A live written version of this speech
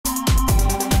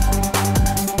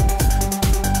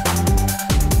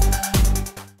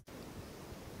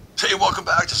Welcome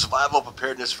back to Survival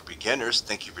Preparedness for Beginners.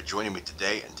 Thank you for joining me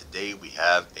today. And today we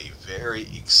have a very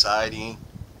exciting,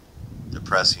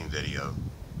 depressing video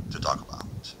to talk about.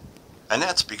 And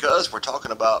that's because we're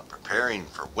talking about preparing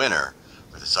for winter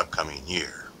for this upcoming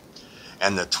year.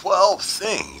 And the 12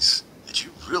 things that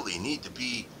you really need to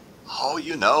be,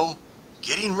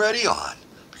 getting ready on.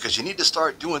 Because you need to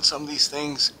start doing some of these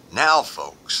things now,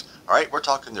 folks. All right, we're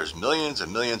talking there's millions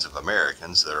and millions of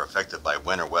Americans that are affected by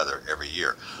winter weather every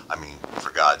year. I mean,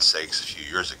 for God's sakes, a few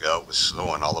years ago, it was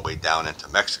snowing all the way down into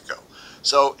Mexico.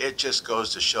 So it just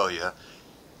goes to show you,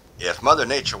 if Mother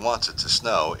Nature wants it to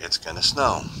snow, it's going to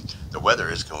snow. The weather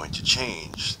is going to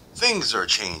change. Things are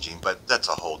changing, but that's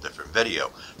a whole different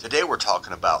video. Today we're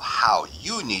talking about how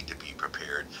you need to be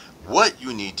prepared, what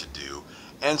you need to do,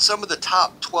 and some of the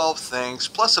top 12 things,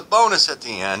 plus a bonus at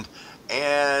the end,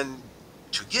 and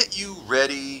to get you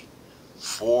ready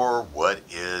for what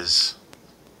is,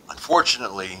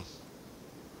 unfortunately,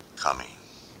 coming.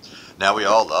 Now, we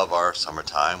all love our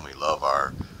summertime. We love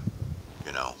our,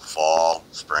 fall,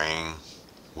 spring.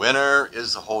 Winter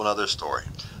is a whole other story.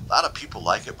 A lot of people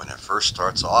like it when it first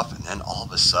starts off, and then all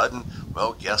of a sudden,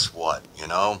 well, guess what?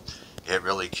 It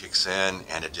really kicks in,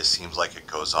 and it just seems like it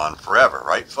goes on forever,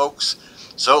 right, folks?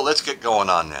 So let's get going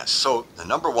on this. So the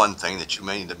number one thing that you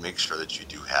may need to make sure that you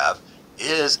do have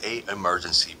is an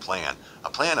emergency plan. A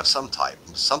plan of some type,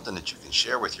 something that you can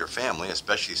share with your family,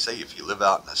 especially say if you live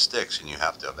out in the sticks and you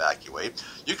have to evacuate.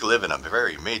 You could live in a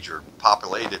very major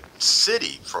populated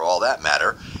city for all that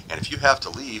matter, and if you have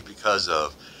to leave because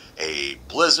of a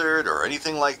blizzard or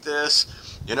anything like this,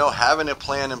 having a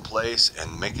plan in place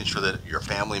and making sure that your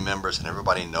family members and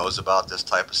everybody knows about this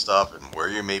type of stuff and where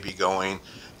you may be going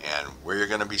and where you're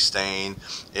going to be staying.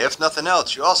 If nothing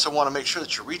else, you also want to make sure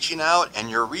that you're reaching out and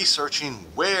you're researching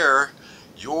where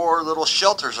your little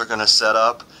shelters are going to set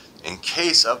up in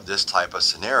case of this type of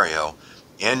scenario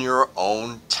in your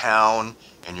own town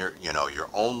and your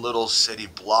own little city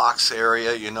blocks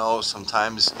area.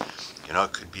 Sometimes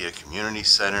it could be a community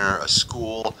center, a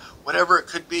school, whatever it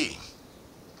could be.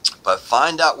 But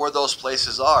find out where those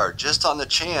places are, just on the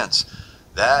chance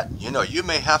that you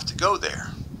may have to go there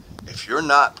if you're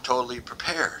not totally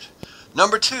prepared.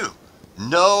 Number two,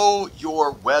 know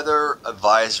your weather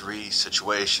advisory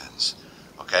situations.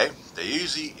 Okay, they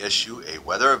usually issue a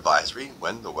weather advisory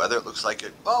when the weather looks like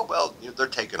it, they're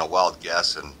taking a wild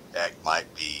guess and it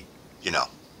might be,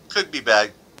 could be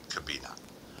bad, could be not.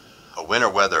 A winter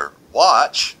weather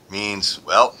watch means,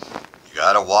 you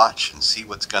gotta watch and see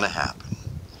what's gonna happen.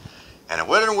 And a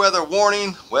winter weather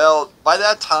warning, by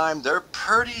that time, they're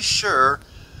pretty sure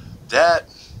that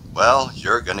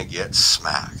you're going to get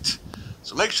smacked.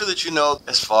 So make sure that you know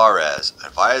as far as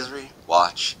advisory,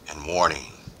 watch, and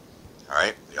warning. All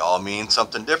right? They all mean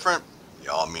something different. They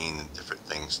all mean different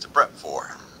things to prep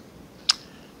for.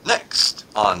 Next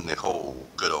on the whole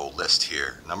good old list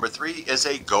here, number 3 is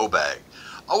a go bag.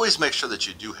 Always make sure that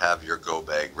you do have your go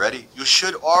bag ready. You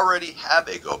should already have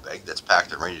a go bag that's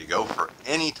packed and ready to go for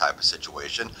any type of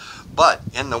situation. But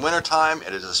in the wintertime,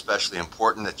 it is especially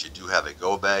important that you do have a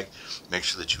go bag. Make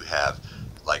sure that you have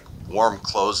like warm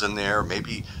clothes in there.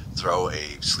 Maybe throw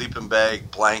a sleeping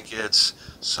bag, blankets,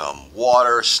 some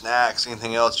water, snacks,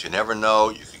 anything else. You never know.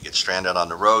 You could get stranded on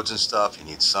the roads and stuff. You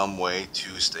need some way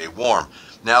to stay warm.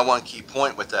 Now, one key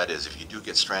point with that is if you do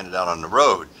get stranded out on the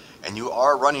road, and you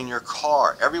are running your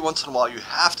car, every once in a while you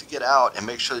have to get out and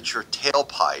make sure that your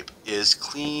tailpipe is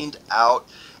cleaned out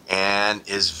and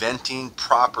is venting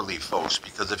properly, folks,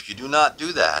 because if you do not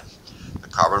do that, the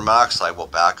carbon monoxide will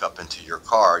back up into your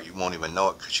car. You won't even know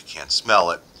it because you can't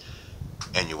smell it,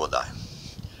 and you will die.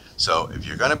 So if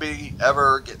you're going to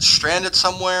ever get stranded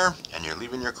somewhere and you're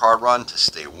leaving your car run to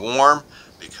stay warm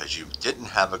because you didn't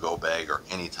have a go bag or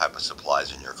any type of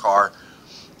supplies in your car,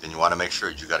 then you want to make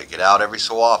sure you got to get out every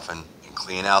so often and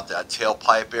clean out that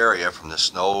tailpipe area from the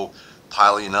snow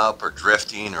piling up or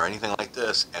drifting or anything like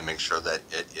this, and make sure that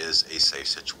it is a safe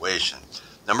situation.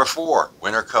 Number 4,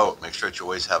 winter coat. Make sure that you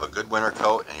always have a good winter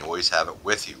coat and you always have it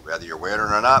with you. Whether you're wearing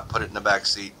it or not, put it in the back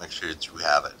seat. Make sure that you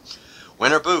have it.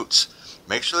 Winter boots.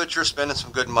 Make sure that you're spending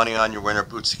some good money on your winter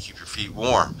boots to keep your feet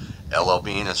warm. LL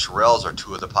Bean and Sorels are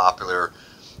 2 of the popular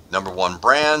number 1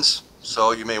 brands,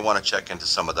 so you may want to check into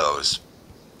some of those,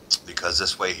 because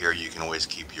this way here you can always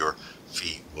keep your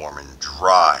feet warm and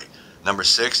dry. Number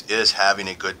 6 is having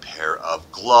a good pair of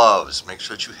gloves. Make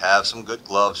sure that you have some good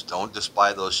gloves. Don't just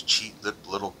buy those cheap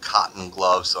little cotton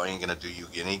gloves. They ain't going to do you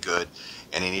any good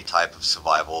in any type of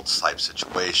survival type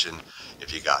situation.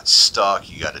 If you got stuck,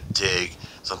 you got to dig,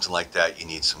 something like that, you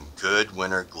need some good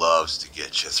winter gloves to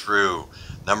get you through.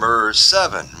 Number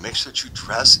 7, make sure that you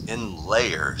dress in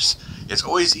layers. It's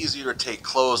always easier to take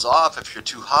clothes off if you're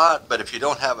too hot, but if you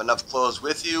don't have enough clothes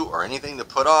with you or anything to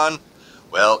put on,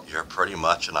 well, you're pretty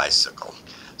much an icicle.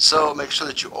 So make sure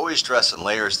that you always dress in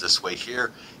layers this way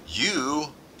here. You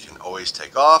can always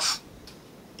take off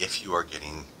if you are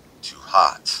getting too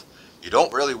hot. You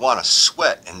don't really want to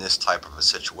sweat in this type of a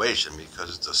situation,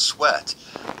 because the sweat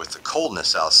with the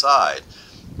coldness outside,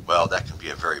 well, that can be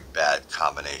a very bad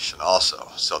combination also.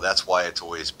 So that's why it's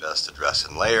always best to dress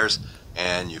in layers,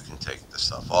 and you can take the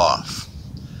stuff off.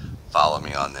 Follow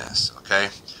me on this, okay?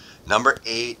 Number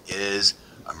 8 is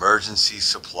emergency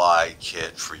supply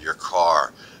kit for your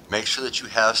car. Make sure that you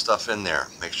have stuff in there.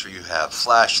 Make sure you have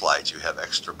flashlights, you have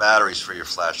extra batteries for your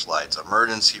flashlights,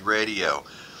 emergency radio,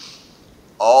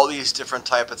 all these different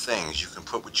type of things. You can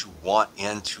put what you want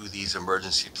into these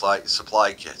emergency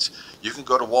supply kits. You can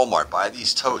go to Walmart, buy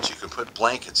these totes. You can put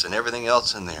blankets and everything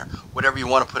else in there. Whatever you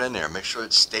want to put in there. Make sure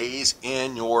it stays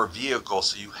in your vehicle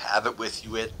so you have it with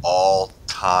you at all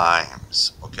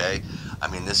times. Okay? I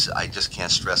mean, I just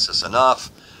can't stress this enough.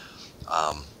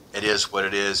 It is what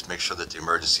it is. Make sure that the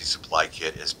emergency supply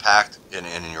kit is packed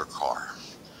in your car.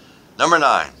 Number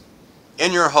 9,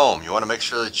 in your home, you want to make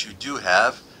sure that you do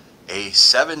have a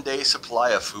 7-day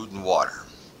supply of food and water.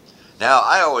 Now,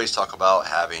 I always talk about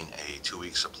having a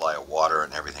 2-week supply of water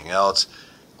and everything else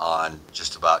on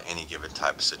just about any given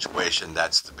type of situation.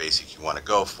 That's the basic you want to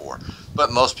go for.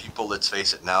 But most people, let's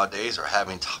face it, nowadays are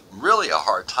having really a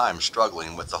hard time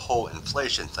struggling with the whole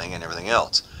inflation thing and everything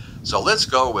else. So let's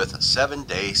go with a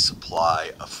 7-day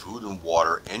supply of food and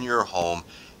water in your home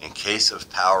in case of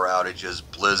power outages,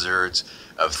 blizzards,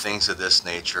 of things of this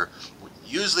nature.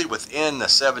 Usually within the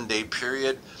 7-day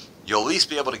period, you'll at least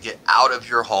be able to get out of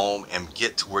your home and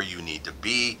get to where you need to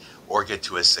be, or get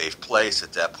to a safe place.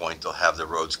 At that point, they'll have the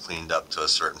roads cleaned up to a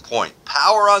certain point.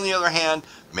 Power, on the other hand,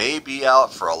 may be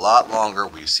out for a lot longer.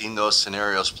 We've seen those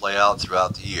scenarios play out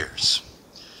throughout the years.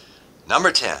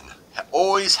 Number 10,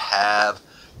 always have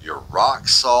your rock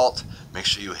salt. Make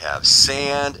sure you have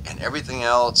sand and everything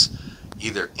else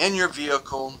either in your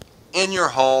vehicle, in your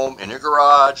home, in your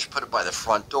garage. Put it by the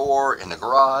front door, in the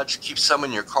garage. Keep some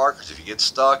in your car, because if you get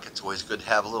stuck, it's always good to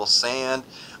have a little sand,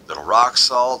 a little rock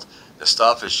salt. The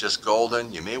stuff is just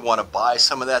golden. You may want to buy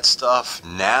some of that stuff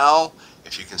now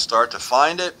if you can start to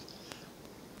find it,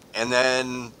 and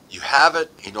then you have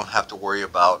it. You don't have to worry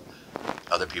about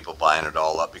other people buying it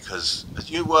all up, because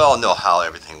you well know how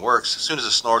everything works. As soon as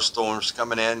a snowstorm's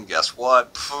coming in, guess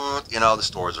what? You know, the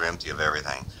stores are empty of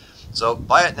everything. So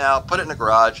buy it now, put it in the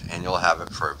garage, and you'll have it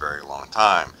for a very long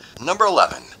time. Number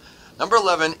 11. Number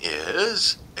 11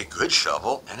 is a good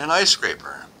shovel and an ice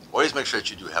scraper. Always make sure that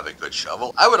you do have a good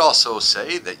shovel. I would also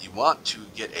say that you want to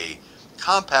get a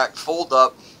compact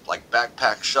fold-up, like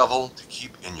backpack shovel, to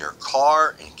keep in your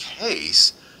car in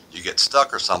case you get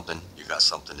stuck or something. You got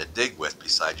something to dig with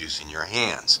besides using your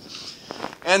hands.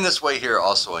 And this way here,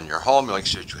 also in your home, make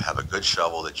sure that you have a good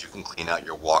shovel that you can clean out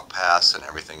your walk paths and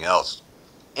everything else,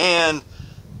 and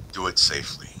do it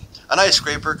safely. An ice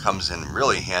scraper comes in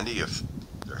really handy if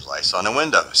there's ice on the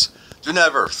windows. Do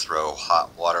never throw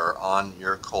hot water on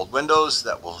your cold windows.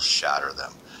 That will shatter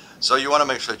them. So you want to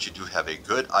make sure that you do have a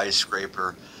good ice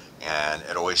scraper, and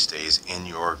it always stays in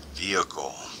your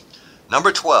vehicle.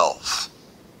 Number 12.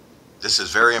 This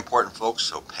is very important, folks,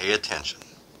 so pay attention.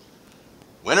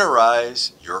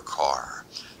 Winterize your car.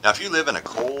 Now, if you live in a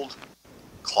cold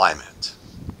climate,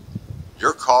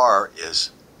 your car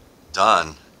is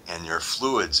done and your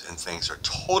fluids and things are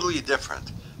totally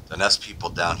different than us people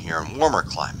down here in warmer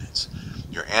climates.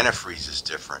 Your antifreeze is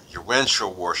different. Your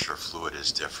windshield washer fluid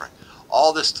is different.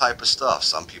 All this type of stuff.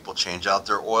 Some people change out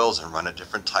their oils and run a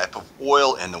different type of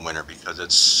oil in the winter because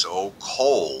it's so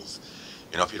cold.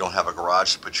 You know, if you don't have a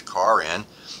garage to put your car in,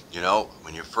 you know,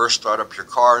 when you first start up your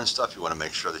car and stuff, you want to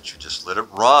make sure that you just let it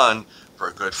run for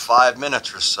a good 5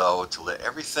 minutes or so to let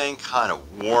everything kind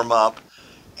of warm up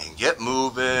and get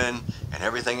moving and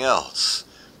everything else.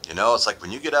 You know, it's like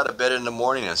when you get out of bed in the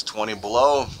morning and it's 20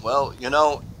 below, well, you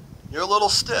know, you're a little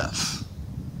stiff.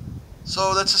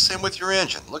 So that's the same with your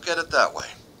engine. Look at it that way.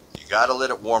 You got to let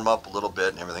it warm up a little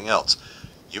bit and everything else.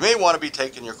 You may want to be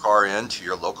taking your car in to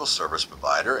your local service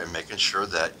provider and making sure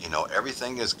that, you know,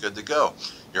 everything is good to go.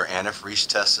 Your antifreeze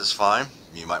test is fine.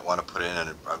 You might want to put in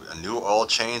a new oil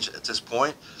change at this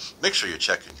point. Make sure you're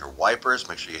checking your wipers.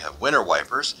 Make sure you have winter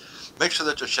wipers. Make sure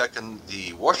that you're checking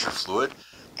the washer fluid,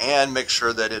 and make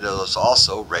sure that it is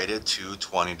also rated to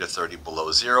 20 to 30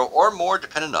 below zero or more,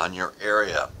 depending on your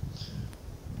area.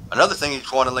 Another thing you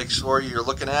want to make sure you're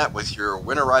looking at with your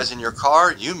winterizing your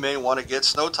car, you may want to get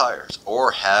snow tires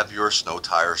or have your snow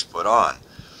tires put on.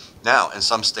 Now, in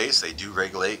some states, they do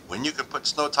regulate when you can put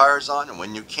snow tires on and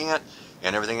when you can't.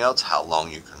 and everything else, how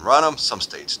long you can run them. Some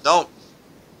states don't.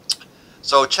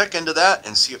 So check into that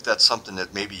and see if that's something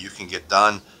that maybe you can get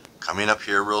done coming up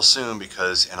here real soon,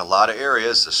 because in a lot of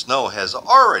areas the snow has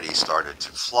already started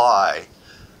to fly,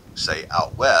 say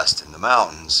out west in the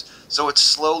mountains. So it's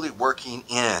slowly working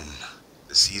in.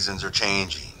 The seasons are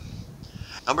changing.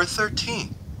 Number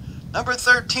 13. Number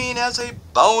 13 as a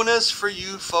bonus for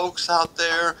you folks out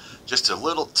there. Just a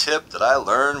little tip that I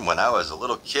learned when I was a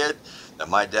little kid that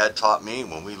my dad taught me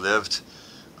when we lived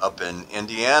up in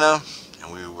Indiana,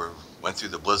 and we went through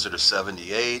the blizzard of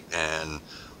 78 and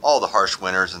all the harsh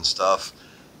winters and stuff.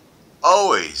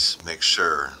 Always make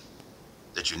sure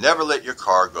that you never let your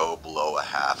car go below a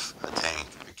half a tank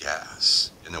of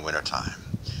gas in the wintertime.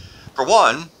 For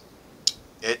one,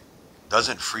 it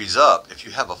doesn't freeze up. If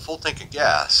you have a full tank of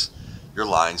gas, your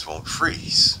lines won't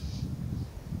freeze.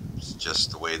 It's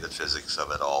just the way the physics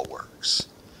of it all works.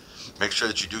 Make sure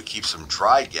that you do keep some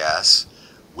dry gas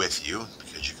with you,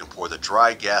 because you can pour the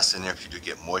dry gas in there if you do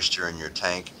get moisture in your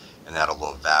tank, and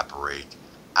that'll evaporate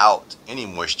out any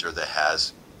moisture that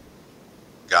has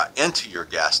got into your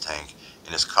gas tank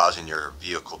and is causing your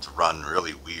vehicle to run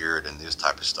really weird and this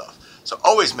type of stuff. So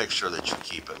always make sure that you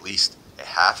keep at least a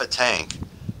half a tank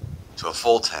to a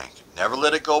full tank. Never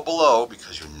let it go below,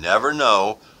 because you never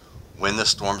know when the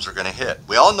storms are going to hit.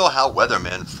 We all know how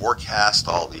weathermen forecast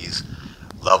all these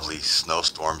lovely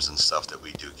snowstorms and stuff that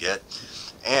we do get,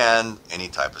 and any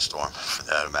type of storm for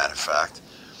that matter of fact.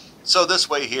 So this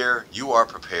way here, you are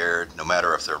prepared no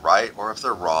matter if they're right or if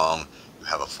they're wrong. You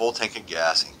have a full tank of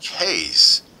gas in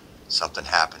case something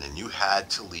happened and you had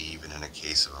to leave, and in a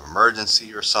case of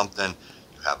emergency or something,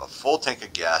 you have a full tank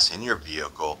of gas in your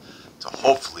vehicle to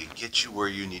hopefully get you where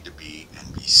you need to be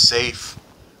and be safe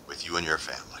with you and your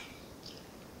family.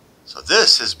 So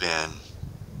this has been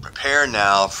Prepare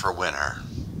Now for Winter.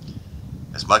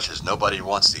 As much as nobody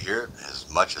wants to hear it, as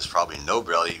much as probably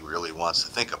nobody really wants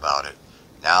to think about it,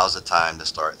 now's the time to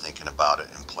start thinking about it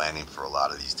and planning for a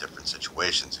lot of these different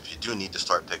situations. If you do need to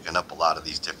start picking up a lot of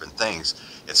these different things,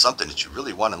 it's something that you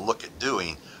really want to look at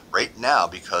doing right now,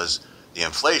 because the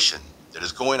inflation that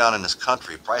is going on in this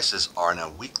country, prices are on a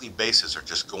weekly basis are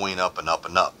just going up and up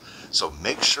and up. So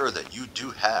make sure that you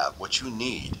do have what you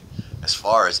need as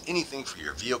far as anything for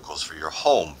your vehicles, for your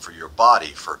home, for your body,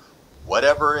 for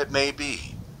whatever it may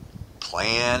be.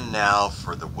 Plan now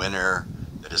for the winter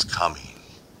that is coming,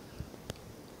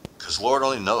 because Lord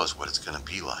only knows what it's going to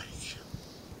be like,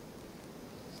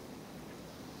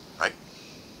 right?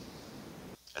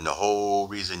 And the whole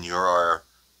reason you are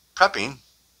prepping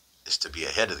is to be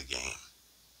ahead of the game,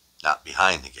 not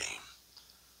behind the game.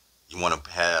 You want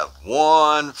to have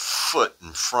one foot in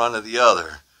front of the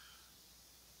other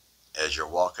as you're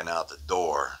walking out the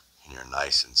door, and you're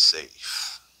nice and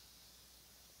safe.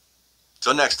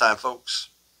 Till next time, folks,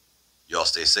 y'all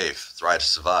stay safe, thrive to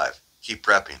survive, keep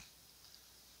prepping.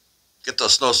 Get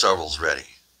those snow shovels ready.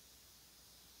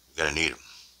 You're going to need them.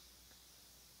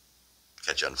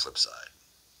 Catch you on the flip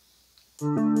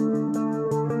side.